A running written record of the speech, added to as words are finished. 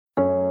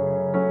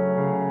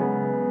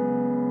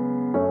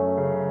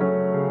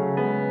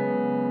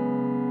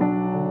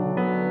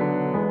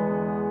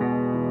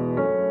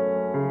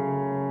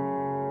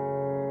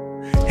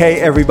Hey,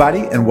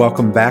 everybody, and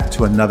welcome back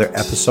to another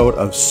episode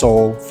of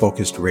Soul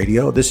Focused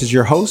Radio. This is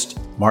your host,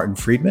 Martin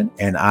Friedman,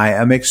 and I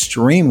am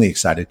extremely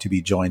excited to be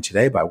joined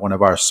today by one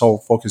of our Soul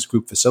Focus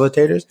Group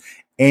facilitators,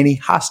 Annie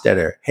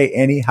Hostetter. Hey,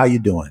 Annie, how you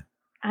doing?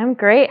 I'm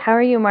great. How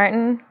are you,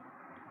 Martin?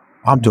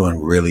 I'm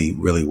doing really,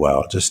 really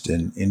well. Just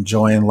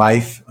enjoying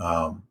life.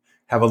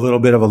 Have a little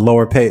bit of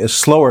a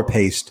slower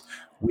paced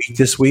week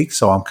this week,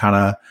 so I'm kind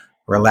of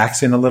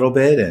relaxing a little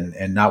bit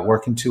and not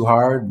working too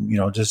hard.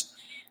 Just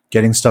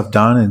getting stuff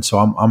done, and so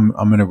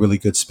I'm in a really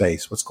good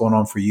space. What's going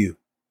on for you?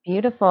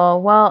 Beautiful.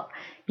 Well,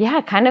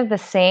 yeah, kind of the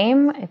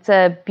same. It's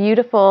a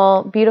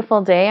beautiful,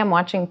 beautiful day. I'm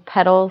watching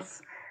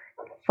petals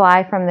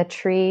fly from the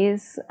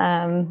trees,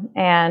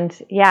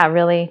 and yeah,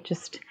 really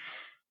just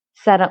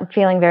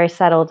feeling very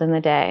settled in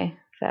the day.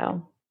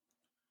 So,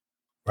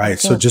 Right.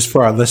 So, just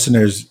for our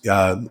listeners,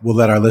 we'll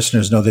let our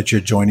listeners know that you're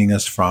joining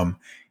us from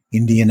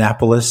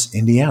Indianapolis,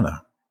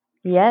 Indiana.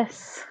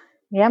 Yes.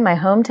 Yeah, my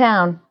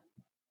hometown.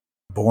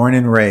 Born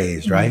and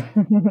raised, right?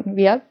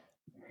 Yep.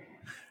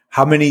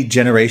 How many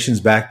generations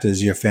back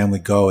does your family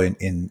go in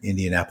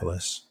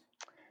Indianapolis?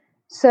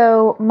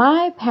 So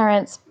my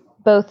parents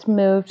both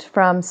moved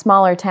from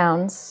smaller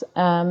towns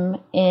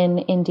in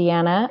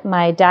Indiana.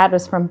 My dad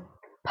was from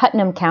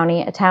Putnam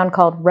County, a town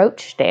called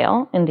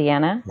Rochdale,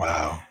 Indiana.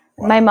 Wow.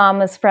 My mom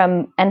was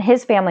from, and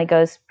his family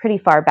goes pretty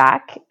far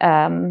back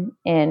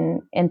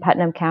in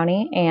Putnam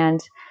County. And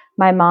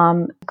my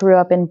mom grew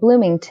up in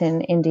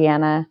Bloomington,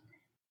 Indiana.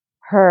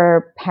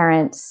 Her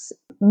parents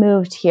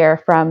moved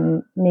here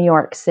from New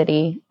York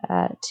City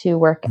to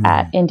work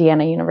at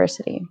Indiana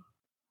University.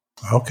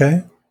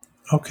 Okay.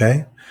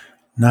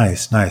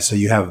 Nice. So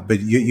you have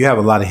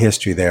a lot of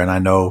history there, and I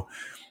know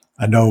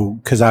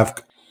because I've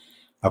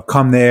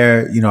come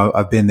there.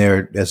 I've been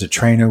there as a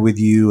trainer with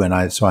you, and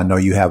I know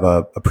you have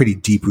a pretty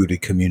deep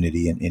rooted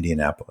community in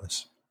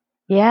Indianapolis.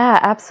 Yeah,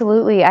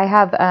 absolutely. I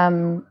have,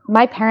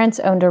 my parents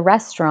owned a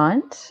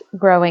restaurant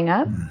growing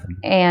up,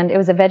 and it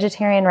was a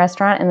vegetarian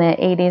restaurant in the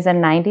 80s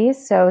and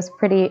 90s. So it was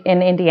pretty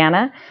in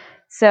Indiana.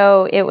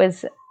 So it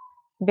was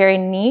very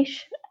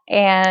niche.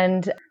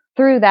 And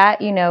through that,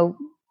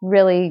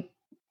 really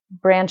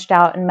branched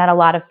out and met a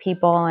lot of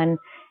people and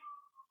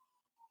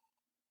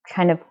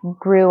kind of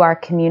grew our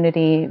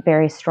community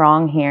very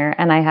strong here.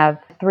 And I have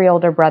 3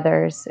 older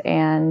brothers,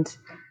 and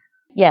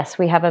yes,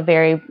 we have a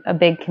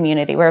big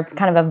community. We're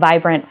kind of a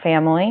vibrant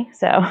family.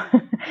 So,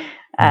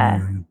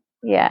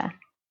 yeah.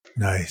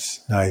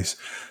 Nice.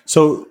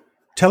 So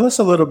tell us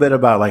a little bit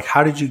about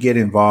how did you get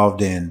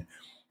involved in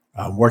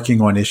working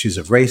on issues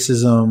of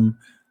racism?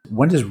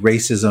 When does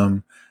race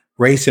and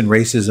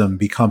racism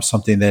become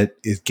something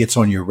that gets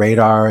on your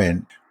radar?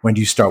 And when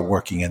do you start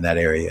working in that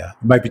area?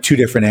 It might be 2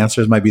 different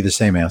answers, might be the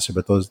same answer,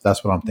 but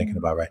that's what I'm thinking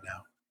about right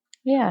now.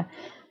 Yeah.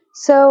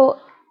 So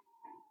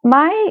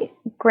my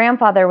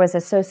grandfather was a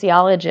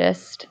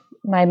sociologist.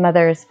 My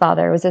mother's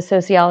father was a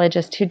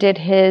sociologist who did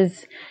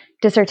his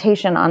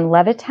dissertation on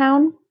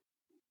Levittown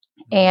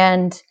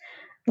and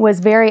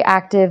was very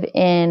active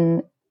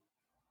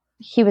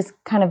he was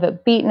kind of a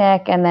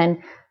beatnik and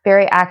then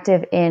very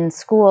active in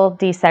school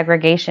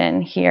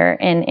desegregation here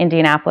in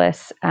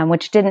Indianapolis,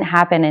 which didn't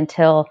happen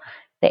until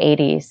the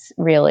 80s,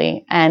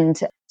 really. And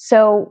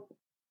so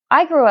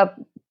I grew up,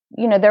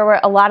 there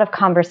were a lot of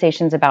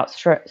conversations about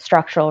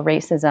structural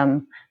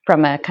racism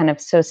from a kind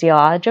of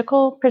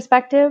sociological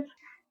perspective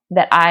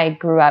that I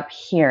grew up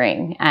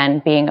hearing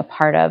and being a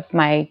part of.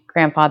 My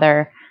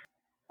grandfather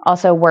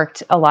also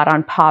worked a lot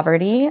on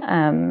poverty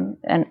and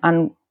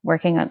on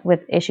working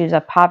with issues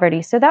of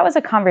poverty. So that was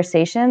a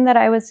conversation that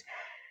I was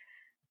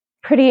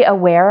pretty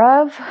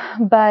aware of,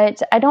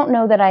 but I don't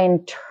know that I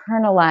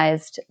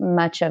internalized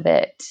much of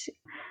it.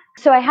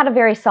 So I had a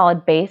very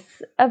solid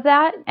base of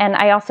that. And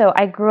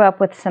I grew up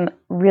with some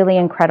really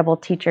incredible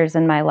teachers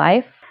in my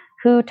life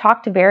who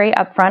talked very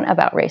upfront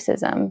about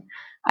racism.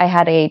 I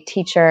had a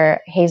teacher,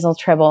 Hazel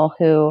Tribble,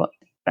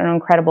 an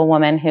incredible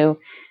woman who,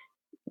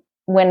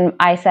 when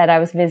I said I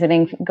was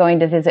going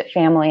to visit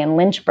family in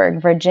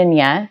Lynchburg,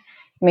 Virginia,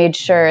 made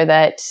sure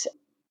that,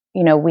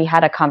 we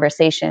had a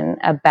conversation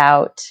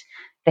about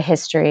the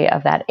history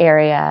of that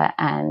area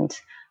and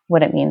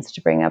what it means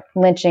to bring up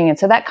lynching. And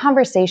so that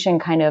conversation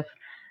kind of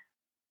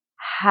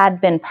had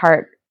been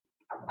part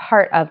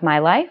of my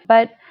life,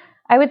 but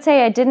I would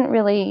say I didn't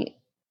really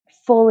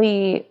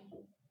fully,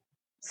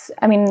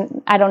 I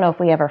don't know if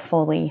we ever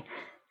fully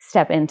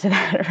step into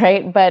that,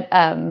 right? But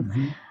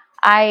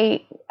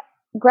I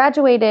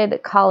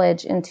graduated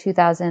college in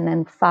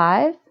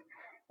 2005,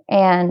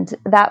 and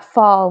that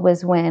fall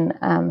was when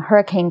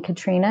Hurricane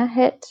Katrina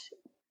hit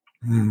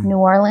New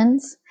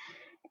Orleans.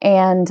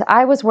 And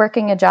I was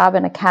working a job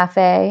in a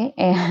cafe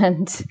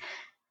and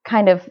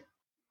kind of,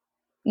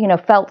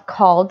 felt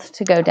called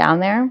to go down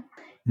there.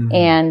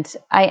 And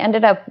I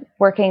ended up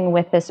working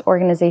with this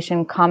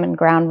organization, Common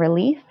Ground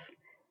Relief,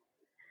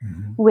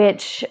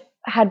 which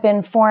had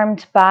been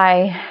formed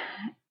by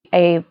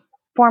a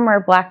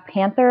former Black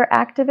Panther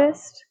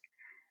activist,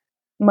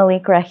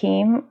 Malik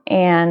Rahim,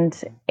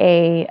 and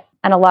a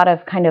lot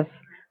of kind of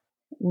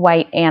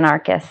white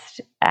anarchist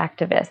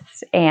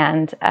activists,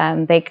 and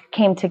they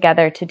came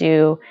together to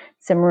do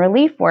some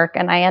relief work,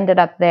 and I ended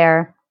up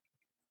there,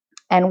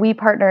 and we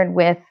partnered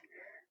with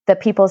the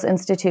People's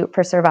Institute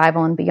for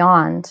Survival and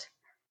Beyond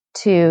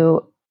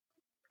to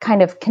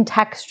kind of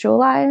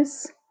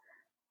contextualize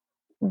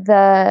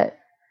the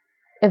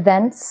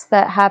events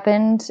that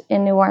happened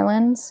in New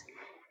Orleans.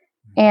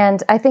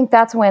 And I think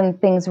that's when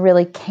things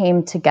really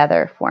came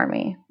together for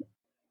me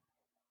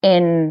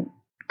in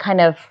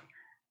kind of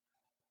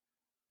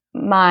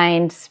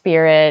mind,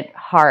 spirit,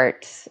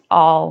 heart,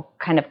 all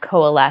kind of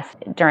coalesced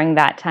during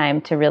that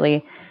time to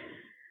really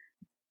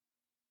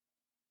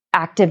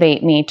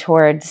activate me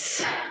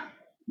towards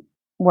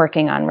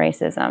working on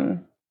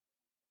racism.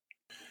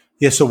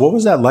 Yeah. So what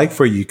was that like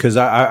for you? Because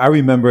I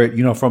remember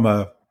it, from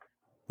a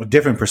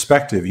different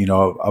perspective.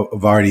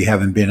 I've already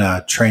having been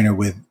a trainer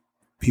with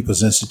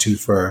People's Institute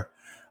for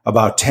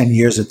about 10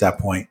 years at that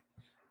point.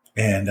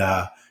 And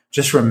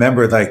just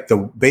remember like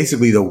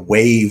basically the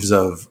waves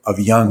of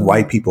young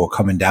white people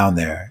coming down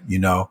there,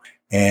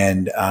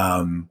 and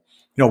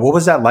what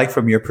was that like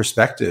from your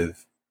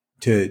perspective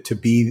to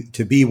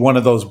be one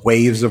of those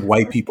waves of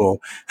white people,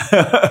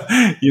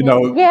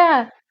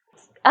 Yeah.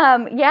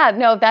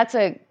 No, that's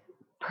a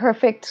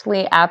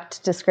perfectly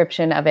apt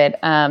description of it.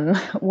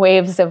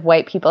 Waves of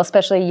white people,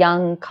 especially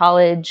young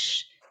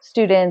college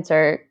students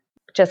or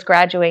just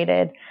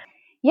graduated.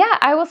 Yeah,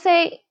 I will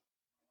say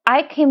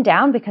I came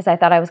down because I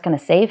thought I was going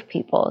to save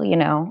people.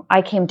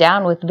 I came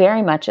down with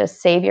very much a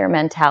savior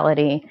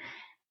mentality,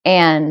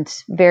 and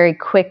very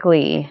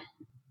quickly,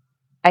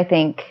 I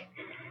think,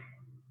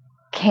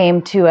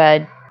 came to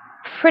a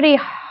pretty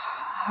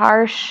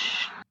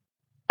harsh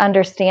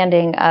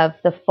understanding of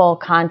the full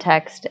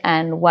context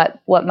and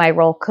what my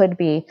role could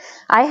be.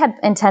 I had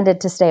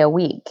intended to stay a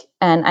week,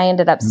 and I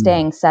ended up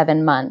staying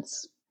 7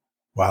 months.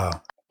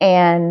 Wow.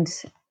 And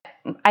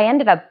I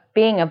ended up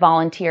being a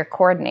volunteer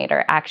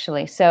coordinator,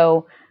 actually.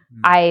 So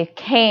I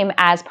came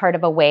as part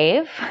of a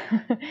wave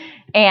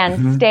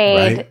and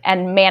stayed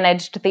and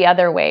managed the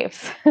other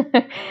waves.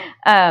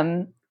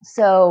 I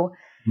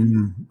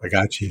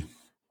got you.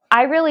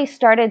 I really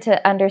started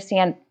to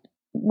understand.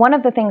 One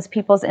of the things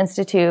People's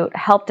Institute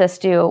helped us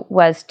do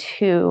was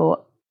to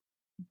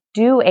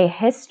do a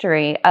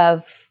history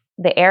of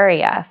the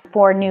area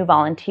for new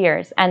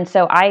volunteers. And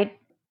so I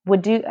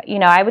would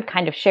I would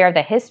kind of share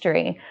the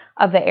history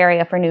of the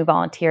area for new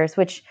volunteers,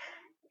 which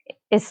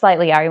is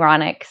slightly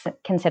ironic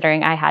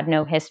considering I had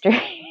no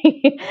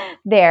history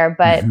there.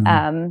 But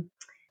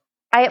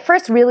I at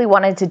first really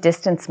wanted to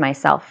distance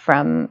myself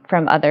from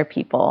other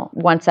people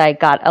once I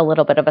got a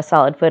little bit of a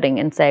solid footing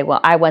and say, well,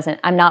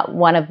 I'm not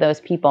one of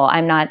those people.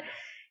 I'm not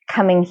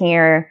coming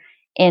here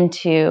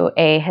into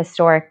a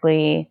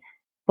historically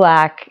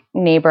Black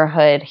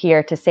neighborhood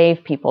here to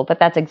save people. But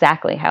that's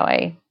exactly how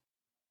I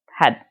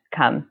had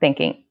come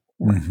thinking,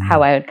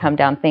 how I would come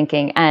down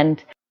thinking.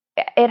 And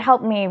it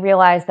helped me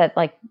realize that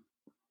like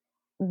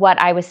what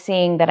I was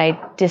seeing that I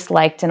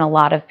disliked in a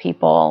lot of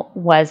people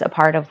was a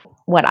part of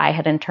what I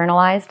had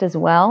internalized as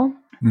well,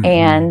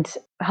 and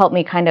helped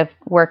me kind of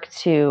work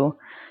to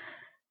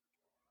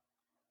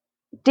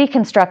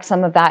deconstruct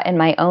some of that in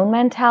my own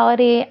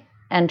mentality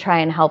and try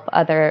and help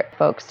other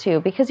folks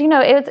too. Because,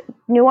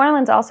 New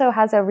Orleans also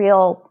has a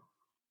real,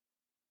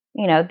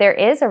 there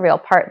is a real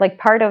part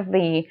of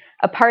a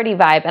party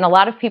vibe. And a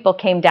lot of people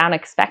came down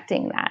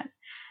expecting that.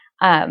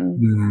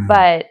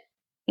 But,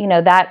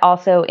 that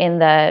also in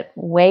the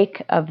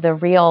wake of the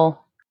real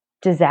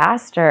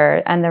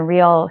disaster and the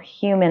real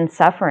human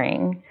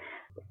suffering,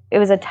 it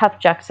was a tough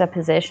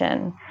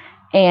juxtaposition.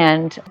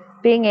 And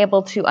being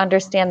able to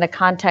understand the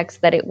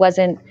context that it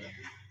wasn't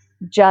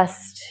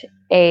just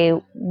a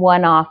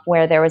one-off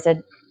where there was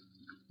a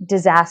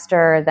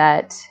disaster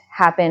that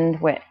happened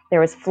where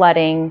there was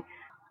flooding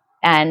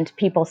and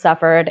people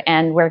suffered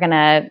and we're going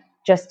to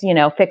just,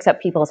 fix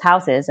up people's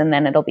houses and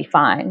then it'll be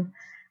fine.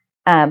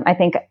 I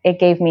think it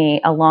gave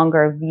me a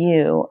longer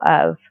view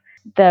of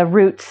the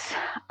roots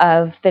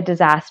of the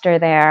disaster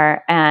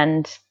there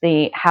and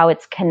how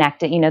it's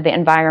connected, the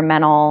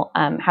environmental,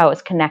 how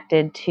it's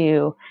connected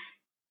to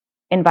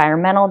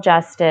environmental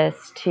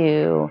justice,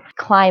 to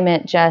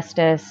climate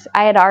justice.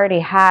 I had already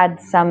had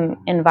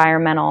some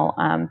environmental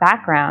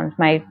background.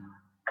 My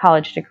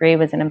college degree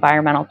was in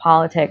environmental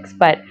politics,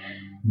 but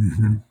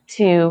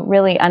to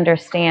really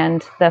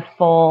understand the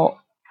full,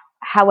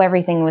 how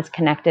everything was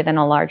connected in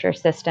a larger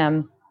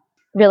system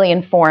really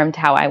informed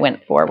how I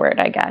went forward,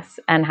 I guess,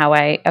 and how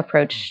I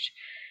approached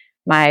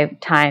my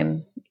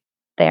time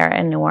there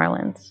in New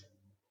Orleans.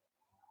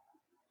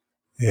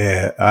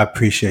 Yeah, I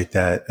appreciate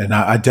that. And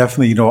I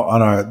definitely,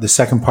 on the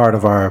second part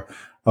of our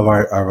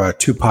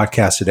two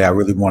podcasts today, I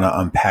really want to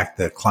unpack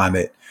the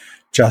climate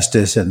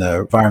justice and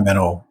the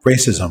environmental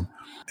racism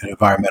and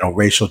environmental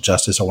racial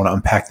justice. I want to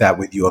unpack that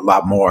with you a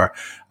lot more.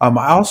 I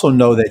also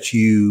know that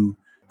you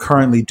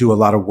currently do a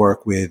lot of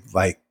work with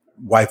like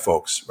white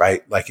folks,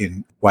 right? Like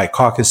in white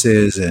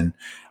caucuses. And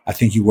I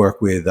think you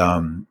work with,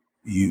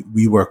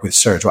 we work with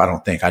Surge.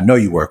 Well, I know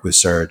you work with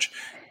Surge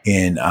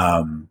in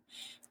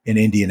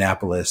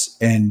Indianapolis.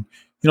 And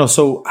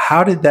So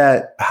how did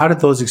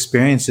those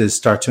experiences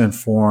start to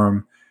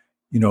inform,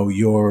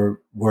 your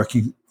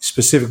working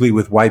specifically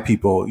with white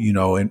people,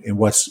 in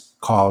what's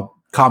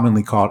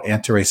commonly called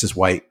anti-racist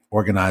white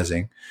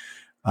organizing?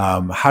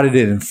 How did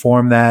it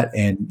inform that?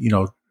 And,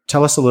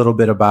 tell us a little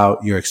bit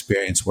about your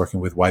experience working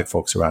with white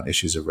folks around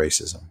issues of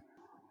racism.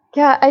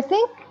 Yeah, I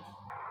think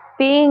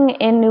being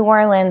in New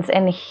Orleans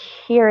and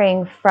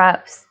hearing from,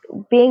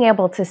 being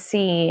able to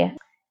see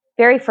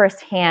very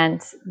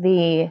firsthand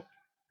the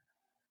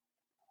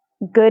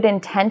good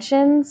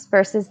intentions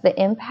versus the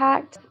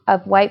impact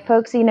of white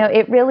folks,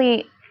 it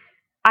really,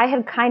 I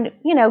had kind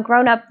of,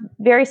 grown up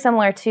very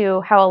similar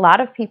to how a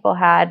lot of people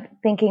had,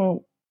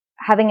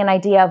 having an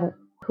idea of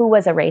who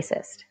was a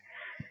racist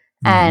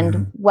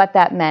and what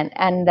that meant,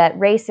 and that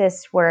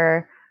racists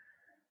were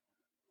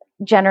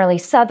generally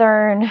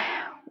Southern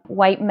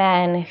white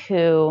men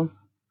who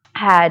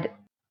had,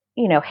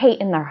 hate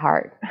in their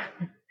heart.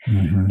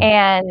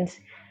 And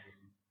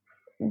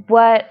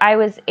what I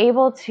was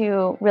able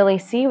to really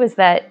see was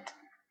that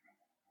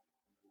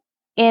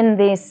in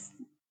this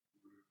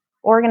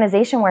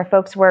organization where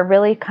folks were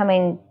really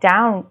coming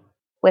down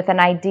with an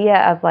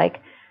idea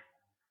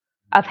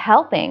of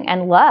helping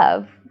and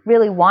love,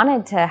 really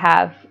wanted to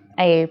have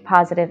a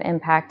positive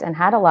impact and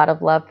had a lot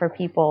of love for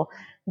people,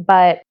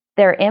 but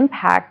their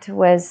impact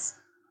was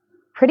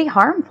pretty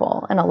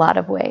harmful in a lot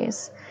of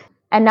ways.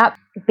 And not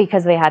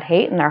because they had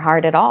hate in their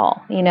heart at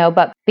all,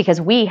 but because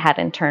we had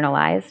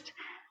internalized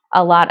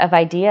a lot of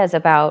ideas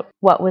about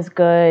what was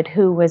good,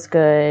 who was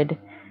good.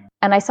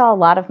 And I saw a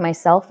lot of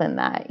myself in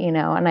that,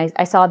 and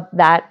I saw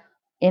that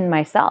in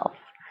myself.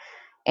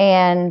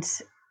 And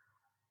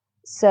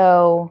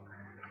so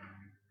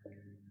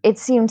it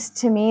seemed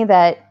to me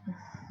that,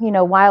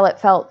 while it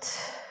felt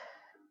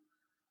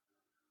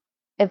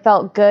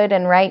good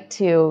and right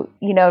to,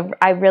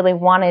 I really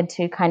wanted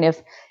to kind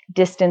of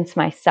distance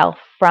myself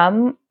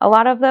from a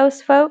lot of those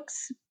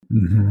folks.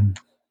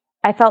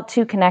 I felt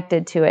too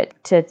connected to it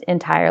to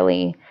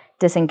entirely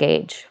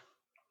disengage.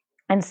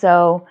 And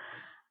so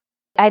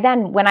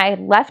when I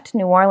left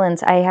New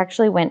Orleans, I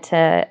actually went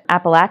to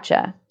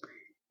Appalachia.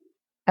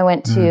 I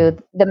went to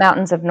the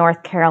mountains of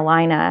North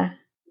Carolina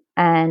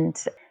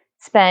and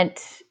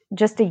spent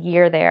just a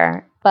year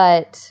there.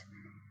 But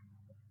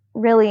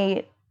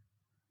really,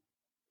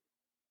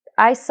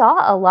 I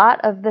saw a lot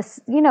of this,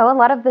 a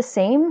lot of the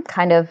same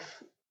kind of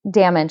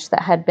damage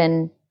that had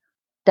been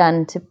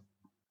done to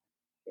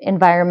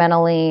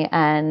environmentally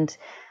and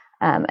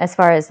as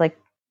far as like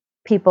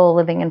people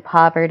living in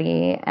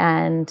poverty.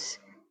 And,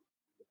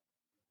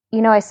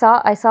 I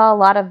saw a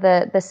lot of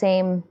the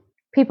same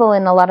people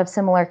in a lot of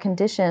similar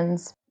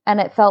conditions.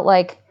 And it felt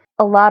like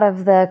a lot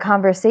of the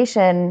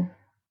conversation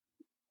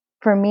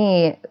for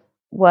me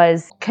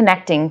was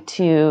connecting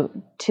to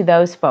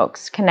those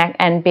folks,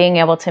 and being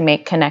able to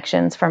make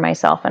connections for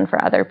myself and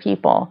for other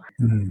people.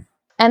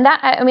 And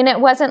that, it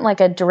wasn't like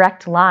a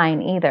direct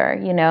line either.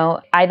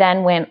 I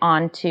then went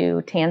on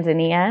to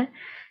Tanzania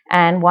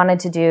and wanted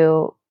to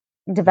do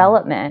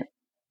development,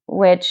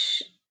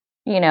 which,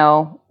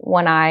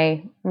 when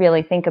I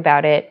really think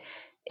about it,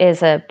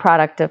 is a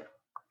product of,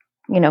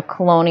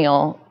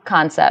 colonial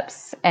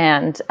concepts.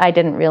 And I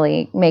didn't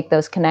really make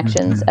those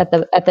connections at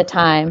the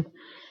time.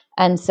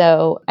 And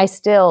so I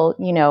still,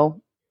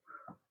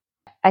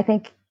 I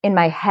think in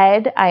my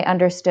head, I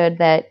understood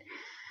that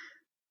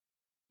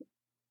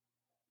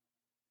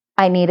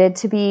I needed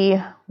to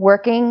be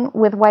working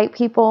with white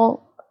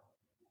people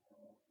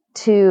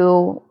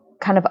to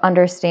kind of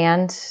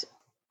understand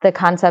the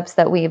concepts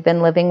that we've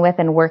been living with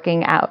and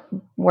working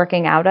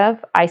out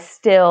of. I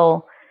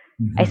still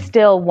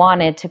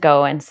wanted to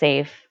go and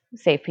save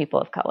people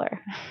of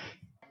color.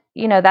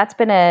 That's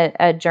been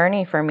a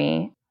journey for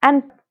me,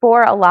 and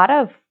for a lot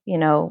of,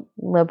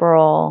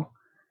 liberal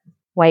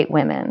white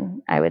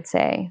women, I would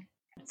say.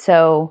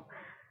 So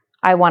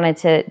I wanted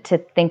to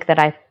think that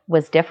I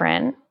was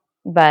different,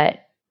 but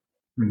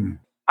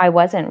I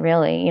wasn't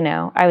really.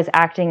 I was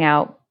acting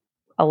out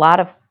a lot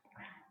of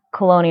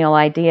colonial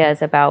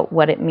ideas about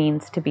what it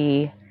means to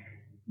be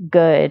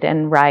good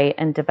and right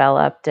and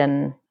developed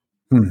and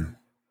in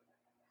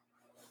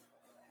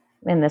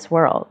this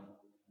world.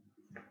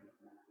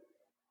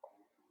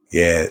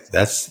 Yeah,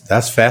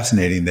 that's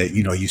fascinating that,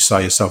 you saw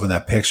yourself in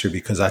that picture,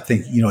 because I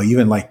think,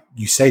 even like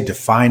you say,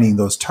 defining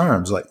those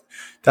terms, like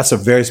that's a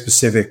very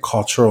specific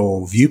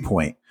cultural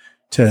viewpoint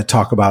to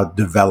talk about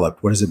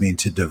developed. What does it mean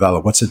to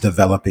develop? What's a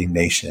developing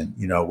nation?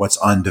 What's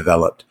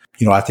undeveloped?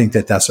 I think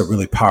that that's a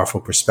really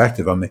powerful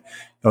perspective. I mean,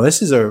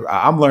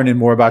 I'm learning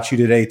more about you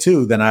today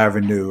too than I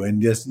ever knew.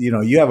 And just,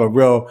 you have a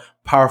real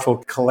powerful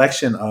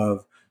collection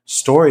of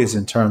stories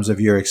in terms of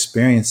your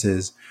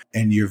experiences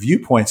and your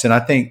viewpoints. And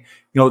I think,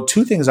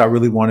 two things I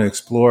really want to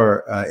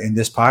explore in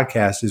this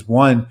podcast is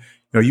one,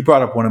 you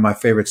brought up one of my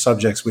favorite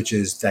subjects, which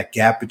is that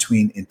gap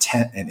between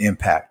intent and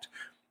impact.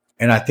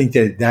 And I think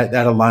that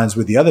aligns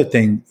with the other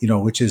thing,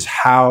 which is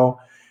how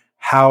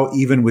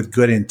even with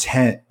good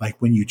intent, like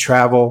when you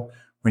travel,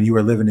 when you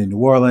were living in New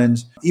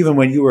Orleans, even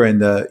when you were in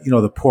the,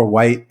 the poor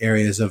white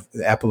areas of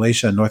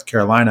Appalachia, North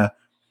Carolina,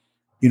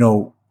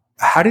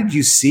 how did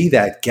you see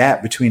that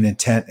gap between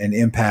intent and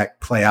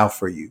impact play out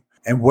for you?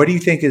 And what do you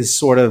think is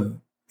sort of,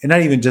 and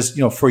not even just,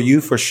 for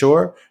you for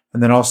sure,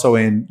 and then also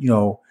in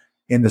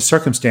the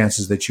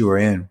circumstances that you were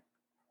in,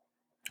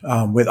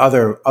 with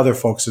other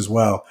folks as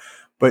well.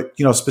 But,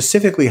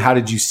 specifically, how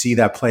did you see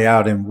that play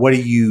out? And what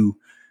do you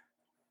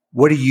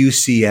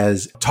see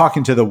as,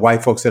 talking to the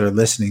white folks that are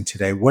listening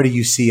today, what do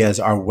you see as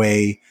our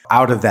way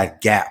out of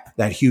that gap,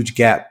 that huge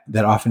gap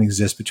that often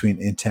exists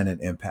between intent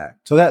and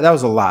impact? So that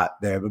was a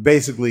lot there, but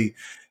basically,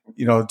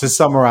 to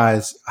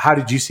summarize, how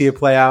did you see it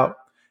play out,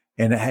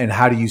 and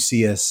how do you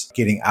see us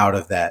getting out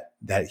of that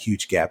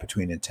huge gap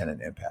between intent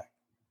and impact?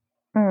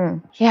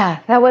 Yeah,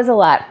 that was a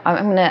lot.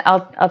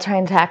 I'll try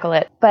and tackle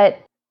it. But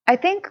I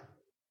think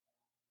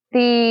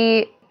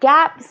the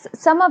gaps,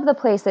 some of the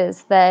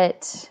places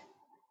that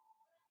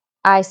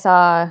I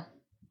saw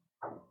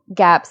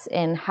gaps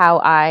in how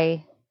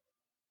I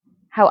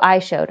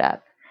showed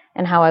up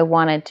and how I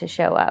wanted to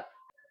show up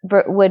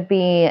would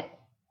be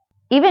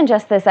even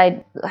just this,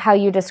 how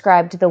you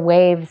described the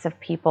waves of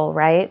people,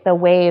 right? The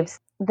waves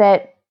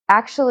that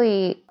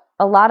actually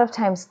a lot of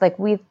times, like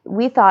we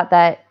thought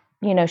that,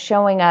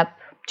 showing up,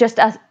 just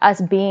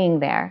us being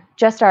there,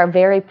 just our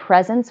very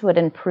presence would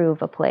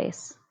improve a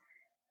place,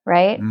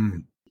 right?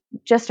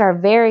 Just our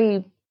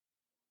very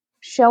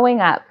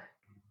showing up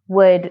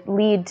would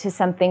lead to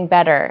something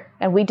better.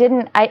 And we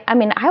didn't,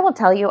 I will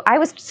tell you, I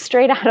was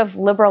straight out of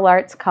liberal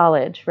arts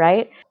college,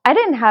 right? I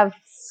didn't have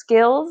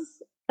skills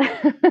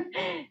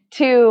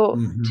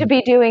to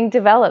be doing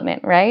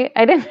development, right?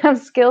 I didn't have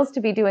skills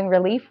to be doing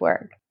relief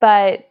work,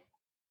 but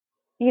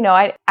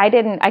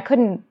I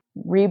couldn't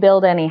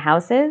rebuild any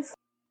houses.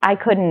 I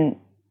couldn't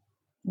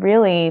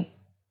really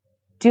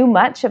do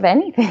much of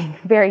anything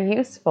very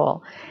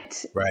useful.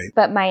 Right.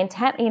 But my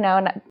intent,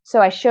 and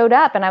so I showed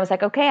up and I was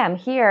like, okay, I'm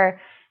here.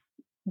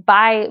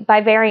 By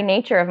very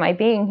nature of my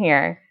being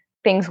here,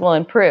 things will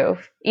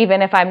improve,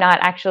 even if I'm not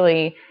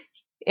actually,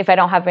 if I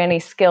don't have any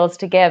skills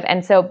to give.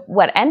 And so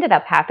what ended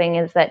up happening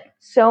is that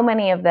so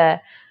many of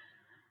the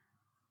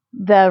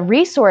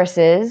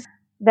resources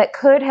that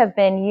could have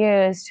been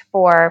used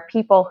for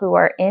people who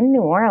are in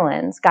New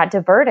Orleans got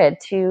diverted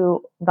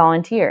to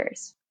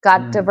volunteers,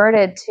 got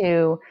diverted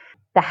to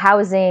the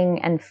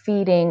housing and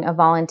feeding of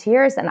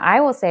volunteers. And I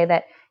will say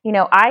that,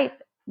 I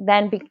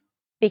then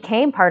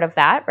became part of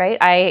that, right?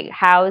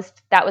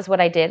 That was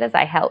what I did, is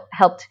I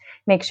helped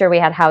make sure we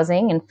had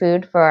housing and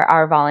food for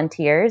our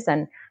volunteers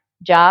and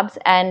jobs.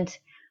 And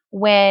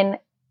when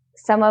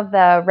some of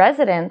the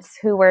residents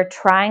who were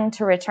trying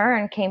to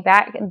return came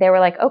back, they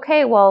were like,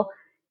 okay, well,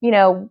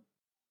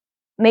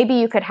 maybe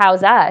you could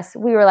house us.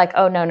 We were like,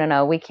 oh,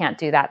 no, we can't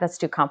do that. That's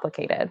too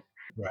complicated.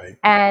 Right.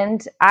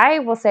 And I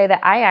will say that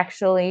I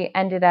actually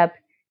ended up,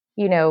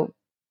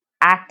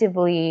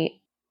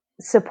 actively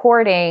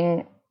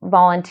supporting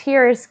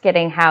volunteers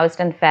getting housed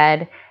and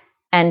fed,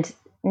 and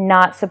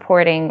not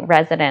supporting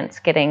residents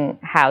getting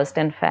housed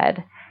and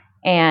fed.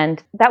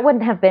 And that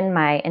wouldn't have been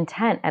my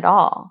intent at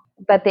all.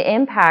 But the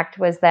impact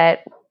was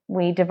that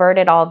we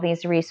diverted all of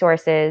these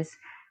resources,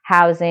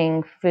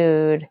 housing,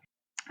 food,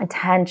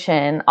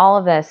 attention, all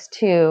of this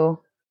to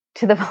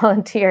the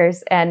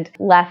volunteers, and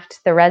left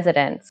the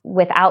residents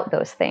without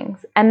those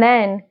things. And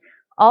then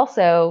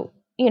also,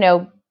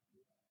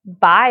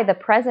 by the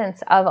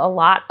presence of a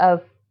lot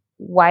of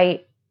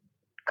white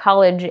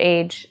college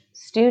age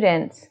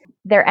students,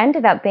 there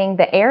ended up being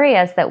the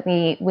areas that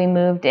we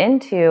moved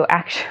into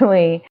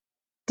actually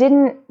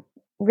didn't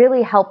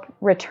really help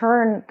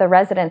return the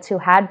residents who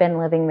had been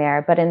living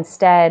there, but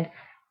instead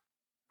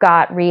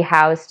got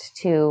rehoused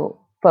to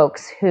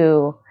folks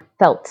who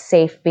felt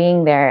safe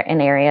being there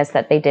in areas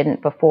that they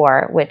didn't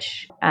before,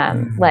 which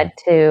led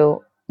to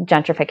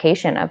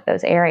gentrification of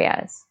those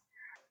areas.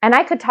 And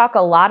I could talk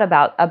a lot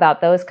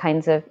about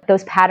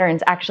those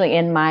patterns actually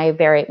in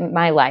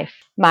my life.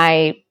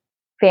 My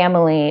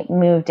family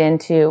moved in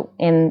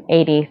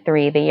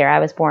 83, the year I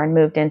was born,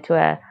 moved into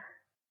a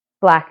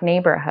Black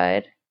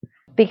neighborhood,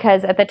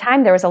 because at the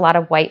time there was a lot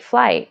of white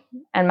flight,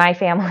 and my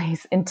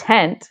family's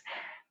intent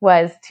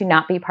was to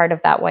not be part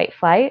of that white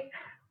flight.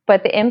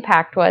 But the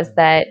impact was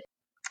that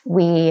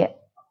we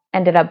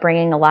ended up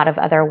bringing a lot of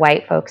other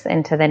white folks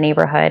into the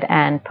neighborhood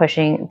and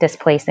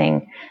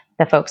displacing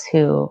the folks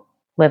who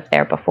lived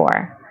there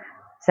before.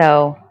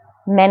 So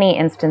many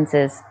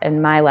instances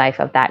in my life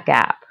of that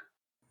gap.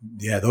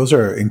 Yeah, those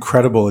are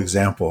incredible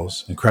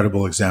examples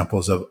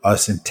of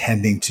us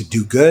intending to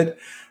do good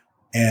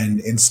and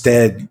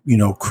instead,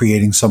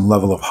 creating some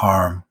level of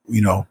harm,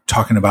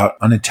 talking about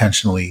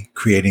unintentionally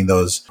creating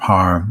those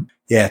harm.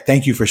 Yeah,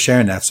 thank you for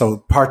sharing that. So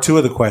part 2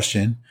 of the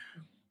question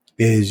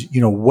is,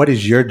 what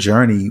is your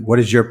journey? What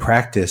is your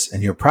practice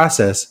and your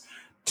process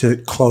to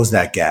close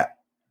that gap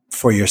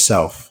for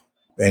yourself?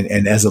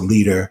 And as a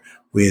leader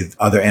with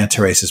other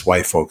anti-racist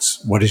white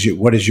folks, what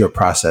is your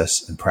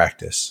process and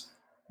practice?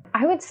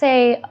 I would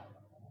say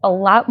a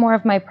lot more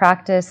of my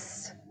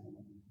practice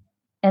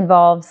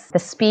involves the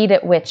speed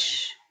at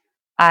which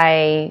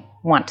I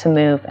want to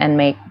move and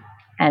make,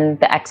 and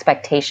the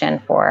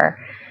expectation for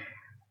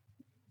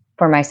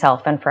for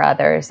myself and for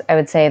others. I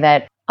would say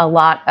that a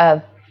lot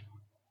of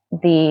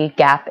the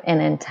gap in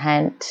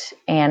intent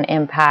and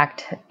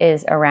impact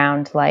is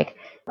around like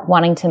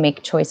wanting to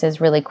make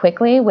choices really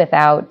quickly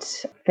without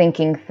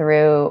thinking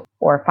through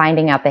or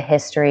finding out the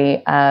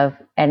history of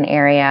an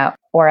area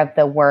or of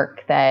the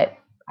work that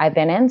I've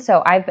been in.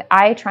 So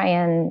I try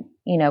and,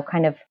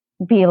 kind of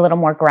be a little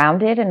more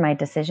grounded in my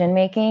decision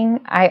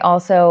making.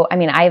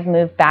 I've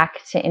moved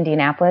back to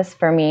Indianapolis.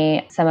 For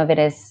me, some of it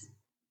is,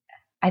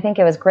 I think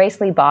it was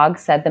Grace Lee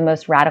Boggs said the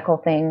most radical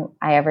thing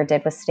I ever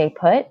did was stay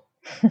put.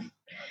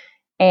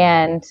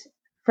 And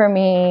for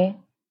me,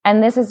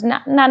 and this is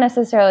not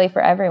necessarily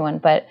for everyone,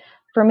 but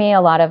for me,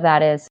 a lot of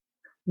that is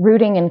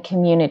rooting in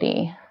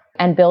community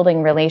and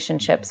building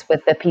relationships with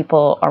the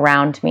people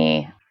around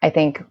me. I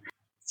think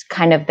it's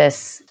kind of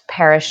this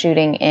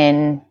parachuting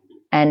in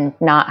and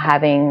not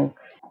having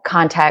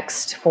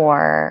context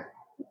for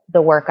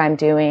the work I'm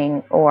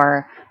doing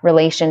or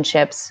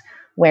relationships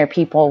where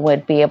people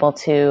would be able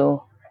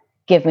to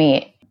give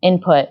me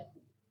input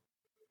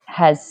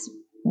has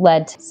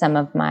led to some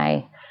of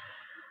my,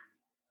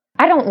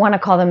 I don't want to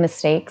call them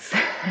mistakes,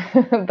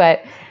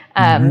 but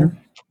some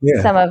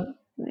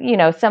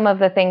of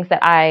the things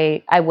that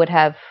I would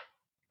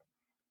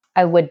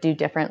do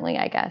differently,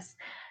 I guess.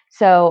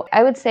 So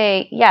I would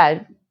say,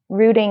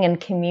 rooting in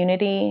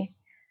community,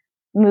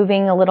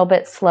 moving a little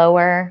bit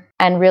slower,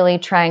 and really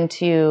trying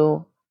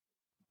to,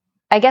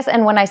 I guess,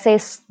 and when I say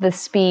the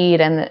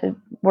speed and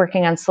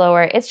working on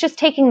slower, it's just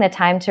taking the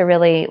time to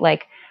really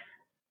like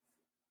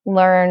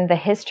learn the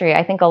history.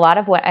 I think a lot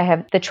of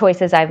the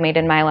choices I've made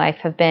in my life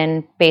have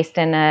been based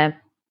in a,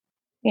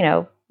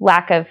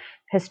 lack of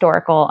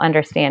historical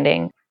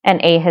understanding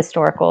and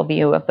ahistorical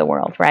view of the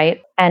world,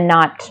 right? And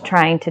not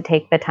trying to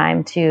take the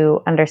time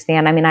to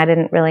understand. I mean, I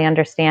didn't really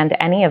understand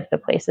any of the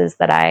places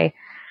that I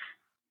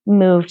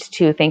moved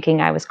to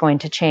thinking I was going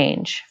to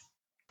change.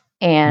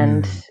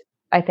 And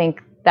I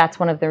think that's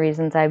one of the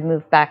reasons I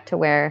moved back to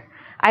where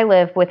I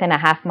live, within a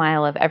half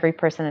mile of every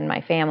person in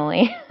my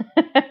family.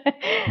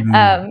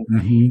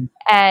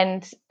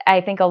 And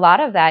I think a lot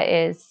of that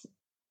is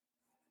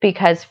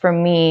because for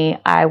me,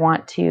 I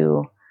want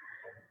to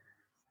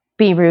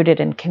be rooted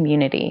in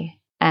community.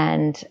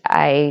 And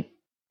I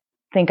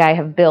think I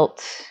have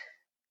built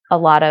a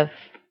lot of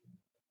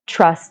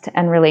trust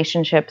and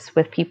relationships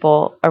with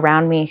people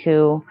around me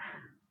who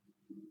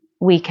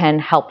we can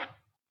help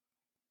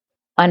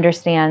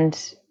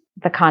understand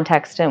the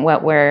context and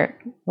what we're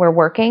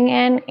working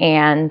in,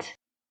 and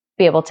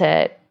be able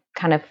to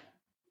kind of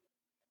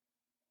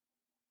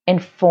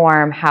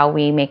inform how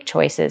we make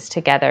choices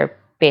together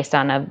based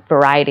on a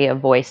variety of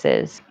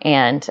voices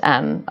and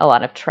a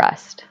lot of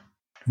trust.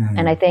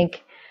 And I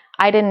think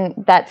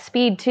that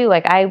speed too,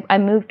 like I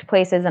moved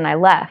places and I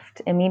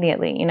left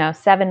immediately,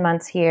 7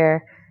 months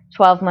here,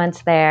 12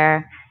 months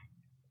there,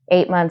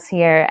 8 months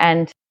here.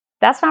 And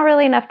that's not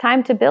really enough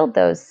time to build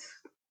those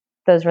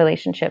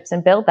relationships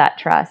and build that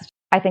trust.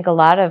 I think a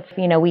lot of,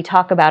 we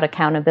talk about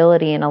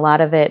accountability, and a lot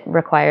of it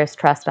requires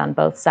trust on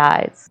both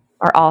sides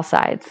or all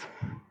sides.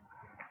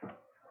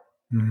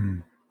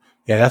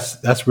 Yeah,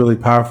 that's really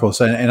powerful.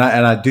 So, and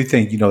I do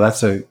think,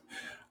 that's a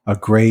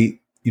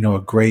great, a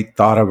great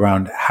thought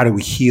around how do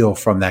we heal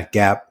from that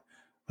gap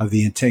of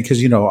the intent?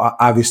 Because,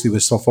 obviously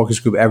with Soul Focus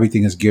Group,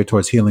 everything is geared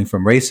towards healing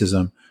from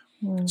racism.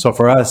 So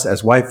for us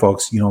as white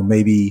folks,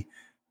 maybe,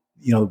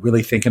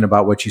 really thinking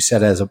about what you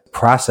said as a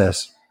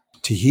process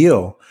to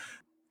heal.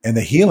 And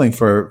the healing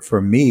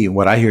for me,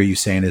 what I hear you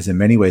saying is in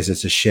many ways,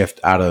 it's a shift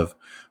out of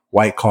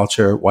white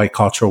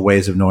cultural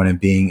ways of knowing and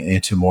being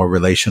into more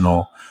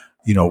relational,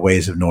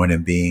 ways of knowing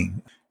and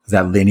being.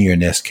 That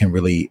linearness can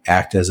really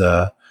act as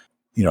a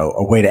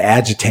way to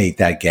agitate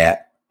that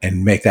gap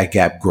and make that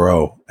gap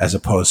grow as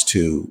opposed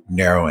to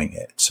narrowing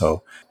it.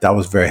 So that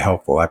was very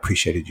helpful. I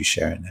appreciated you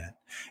sharing that.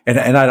 And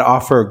I'd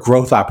offer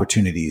growth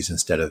opportunities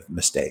instead of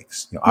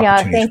mistakes.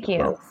 Opportunities thank for you.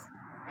 growth.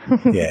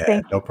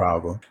 Yeah, no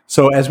problem.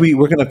 So as we're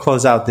going to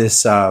close out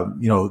this,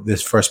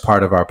 this first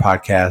part of our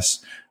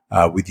podcast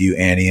with you,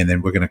 Annie, and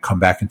then we're going to come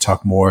back and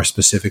talk more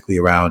specifically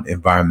around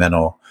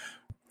environmental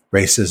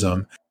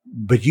racism.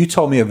 But you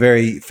told me a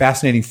very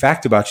fascinating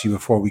fact about you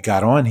before we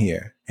got on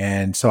here.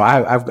 And so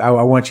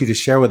I want you to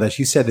share with us.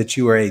 You said that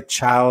you were a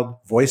child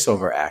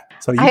voiceover actor.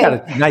 So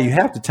now you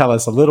have to tell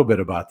us a little bit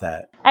about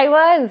that. I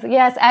was,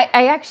 yes.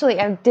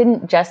 I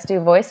didn't just do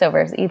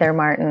voiceovers either,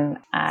 Martin.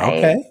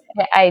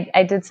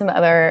 I did some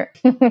other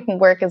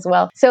work as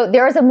well. So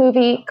there was a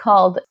movie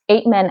called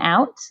 8 Men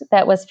Out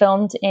that was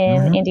filmed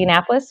in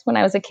Indianapolis when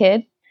I was a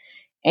kid.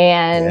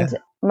 And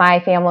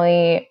my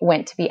family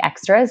went to be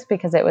extras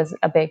because it was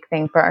a big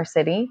thing for our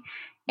city.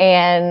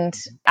 And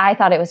I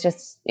thought it was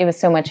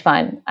so much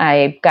fun.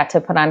 I got to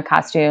put on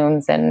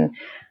costumes and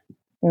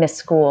miss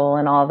school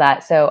and all of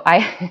that. So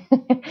as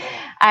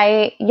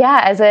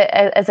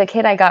a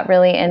kid, I got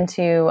really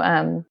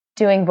into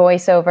doing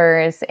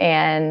voiceovers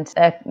and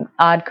an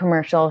odd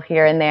commercial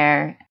here and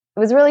there. It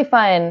was really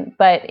fun,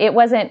 but it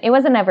wasn't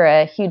ever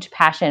a huge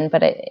passion,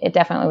 but it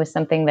definitely was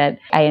something that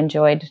I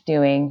enjoyed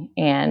doing.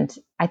 And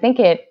I think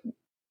it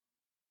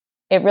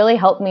it really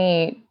helped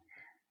me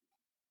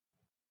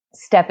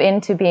step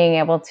into being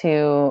able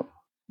to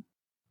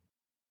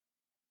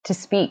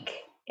speak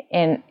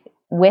in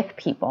with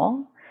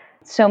people.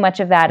 So much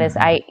of that is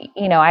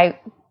I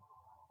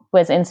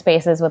was in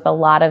spaces with a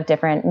lot of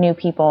different new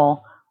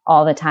people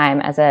all the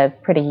time as a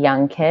pretty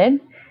young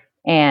kid.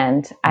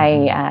 And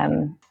I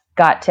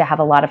got to have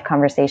a lot of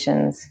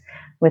conversations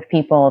with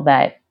people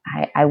that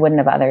I wouldn't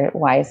have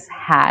otherwise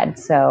had.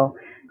 So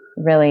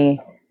really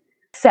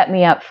set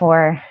me up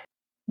for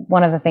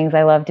one of the things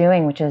I love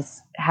doing, which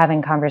is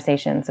having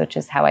conversations, which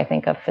is how I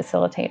think of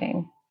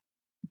facilitating.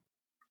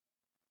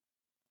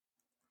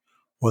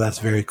 Well, that's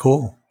very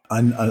cool.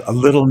 A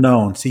little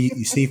known. See,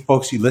 you see,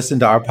 folks, you listen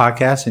to our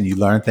podcast and you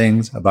learn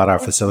things about our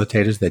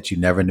facilitators that you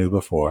never knew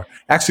before.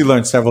 Actually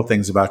learned several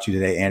things about you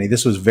today, Annie.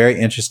 This was very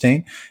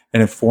interesting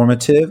and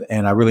informative,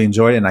 and I really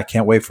enjoyed it. And I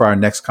can't wait for our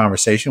next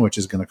conversation, which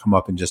is going to come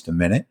up in just a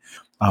minute.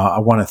 I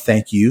want to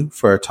thank you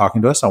for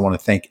talking to us. I want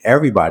to thank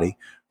everybody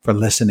for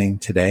listening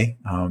today.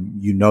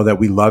 You know that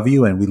we love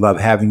you and we love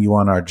having you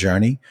on our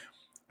journey.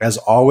 As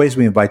always,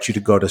 we invite you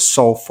to go to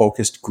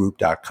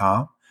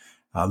soulfocusedgroup.com.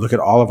 Look at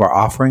all of our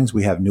offerings.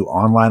 We have new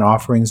online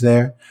offerings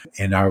there,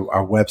 and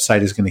our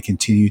website is going to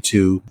continue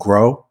to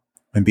grow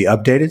and be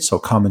updated. So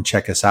come and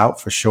check us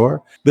out for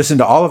sure. Listen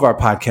to all of our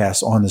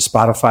podcasts on the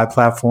Spotify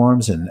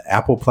platforms and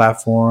Apple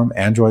platform,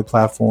 Android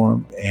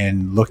platform,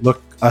 and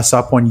look us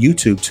up on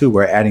YouTube too.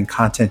 We're adding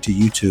content to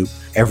YouTube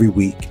every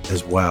week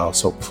as well.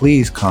 So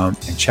please come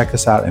and check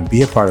us out and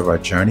be a part of our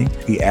journey.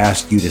 We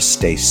ask you to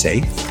stay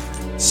safe,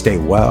 stay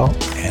well,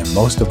 and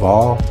most of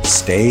all,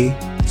 stay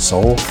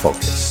soul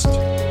focused.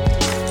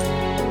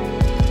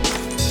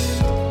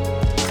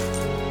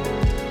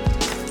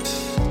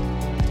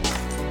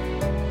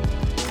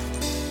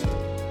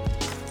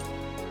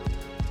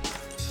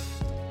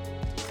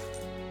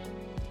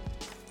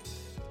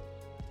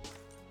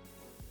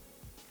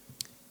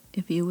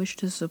 If you wish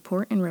to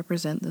support and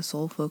represent the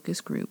Soul Focus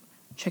Group,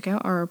 check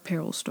out our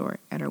apparel store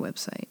at our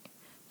website,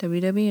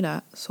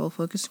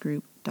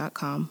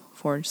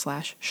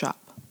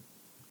 www.soulfocusedgroup.com/shop.